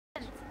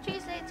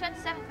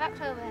27th of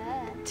October.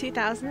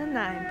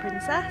 2009,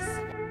 princess.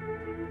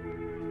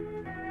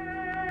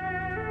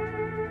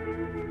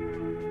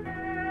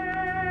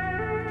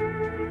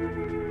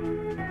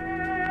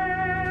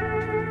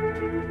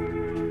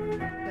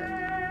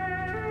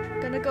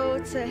 Gonna go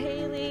to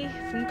Hayley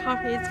from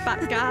Coffee's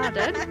back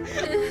garden.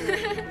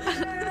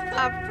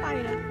 I'm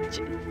fine.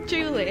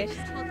 Julie.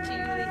 She's called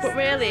Julie. But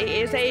really,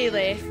 it's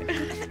Hayley.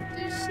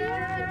 Does she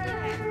have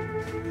it?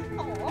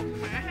 Oh,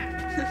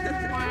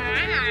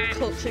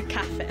 Cultured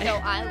cafe. No,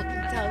 I look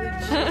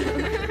intelligent.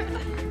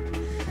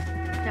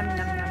 Yum,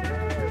 yum, yum.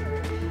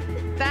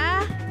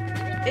 There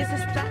is a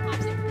step.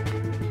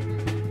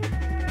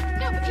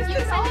 No, but if you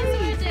send us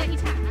a dirty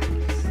text.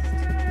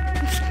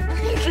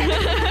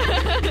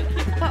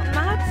 Got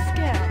mad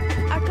skill.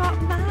 I got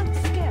mad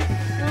skill.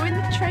 We're in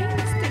the train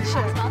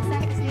station. That's not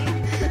sexy.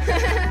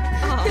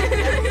 Oh,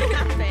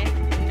 cafe.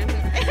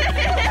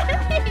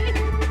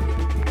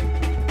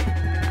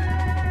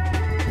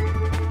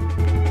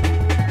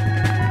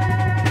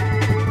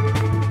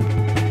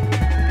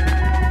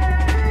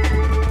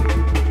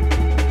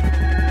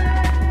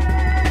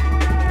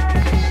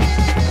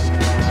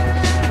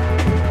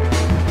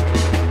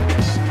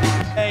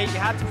 Hey, you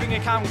had to bring a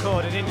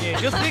camcorder, didn't you?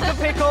 Just so you could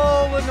pick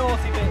all the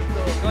naughty bits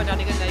up. Go on,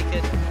 Danny, get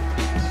naked.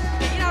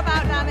 You know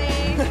about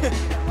Danny.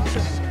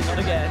 Not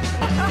again.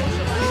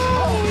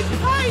 Oh, it's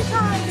high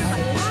time.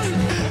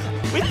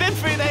 We've been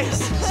through this.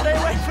 Stay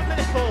away from the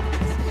nipple.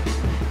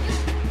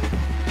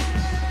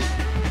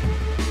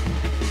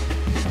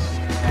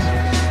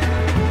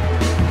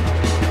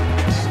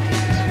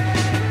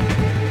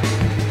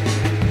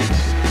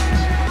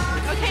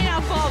 Okay, now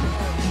Bob.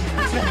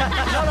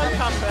 Not on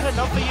camera,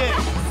 not for you.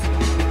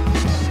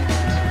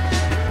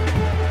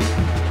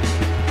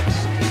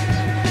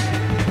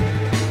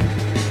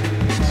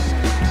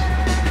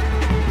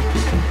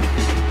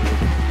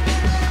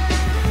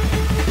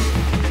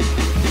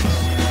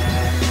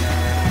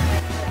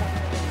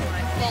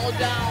 Fall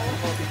down.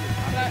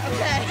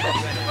 Okay.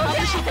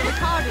 Probably should be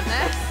recording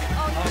this.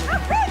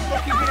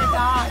 Look, you're gonna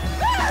die.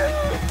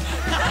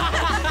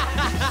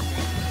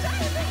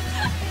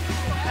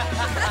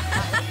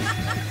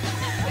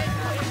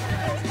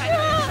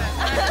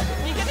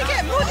 You're gonna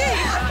get muddy.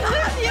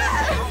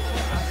 Yeah.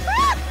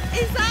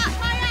 Is that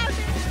my house?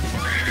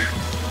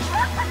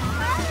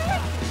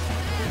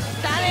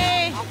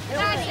 Danny.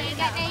 Danny,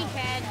 get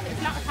naked.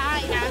 It's not a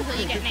party now until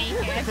you get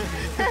naked.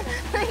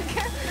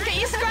 Get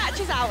your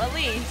scratches out at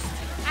least.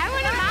 I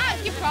want to mark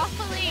you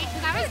properly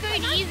because I was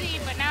going easy,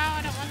 but now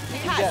I don't want to.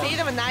 You can't see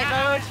them in night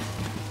mode.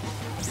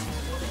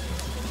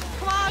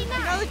 Come on, you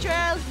know the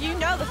drill. You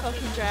know the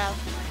fucking drill.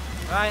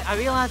 Right, I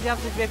realise I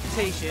have this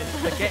reputation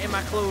for getting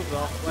my clothes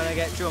off when I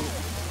get drunk.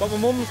 But my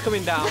mum's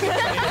coming down in 20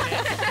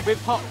 minutes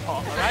with hot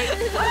pot, alright?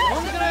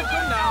 Mum's gonna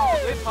come down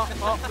with hot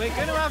pot, we're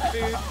gonna have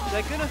food,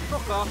 they're gonna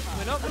fuck off,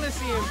 we're not gonna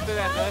see him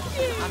forever,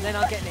 and then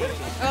I'll get naked.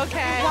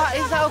 Okay.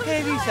 Is that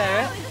okay with you,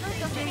 Sarah?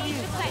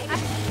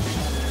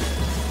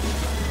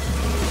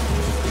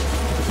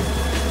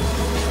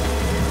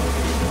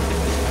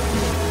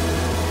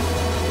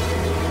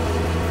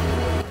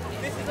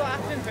 This is what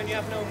happens when you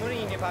have no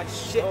money and you buy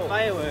shit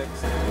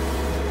fireworks.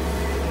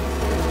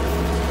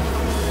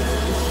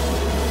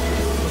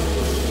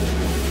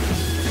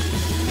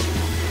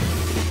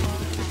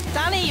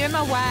 Danny, you're in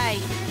my way.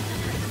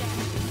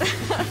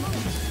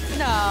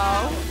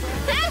 No.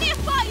 Danny, I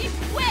thought you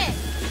quit.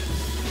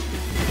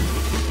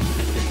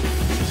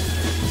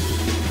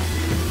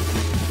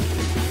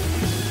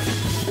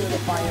 The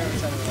fire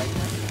and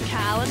everything.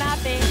 Carl and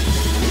Abby.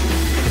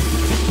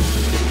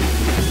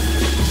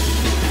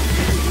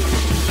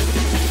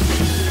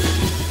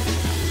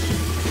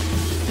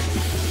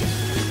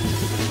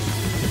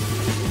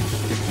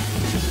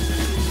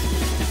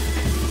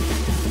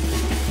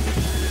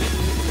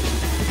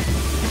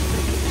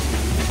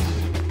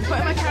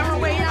 Putting my camera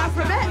away now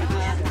for a bit.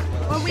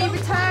 When we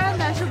return,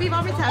 there shall be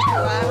vomit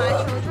everywhere,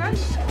 my children.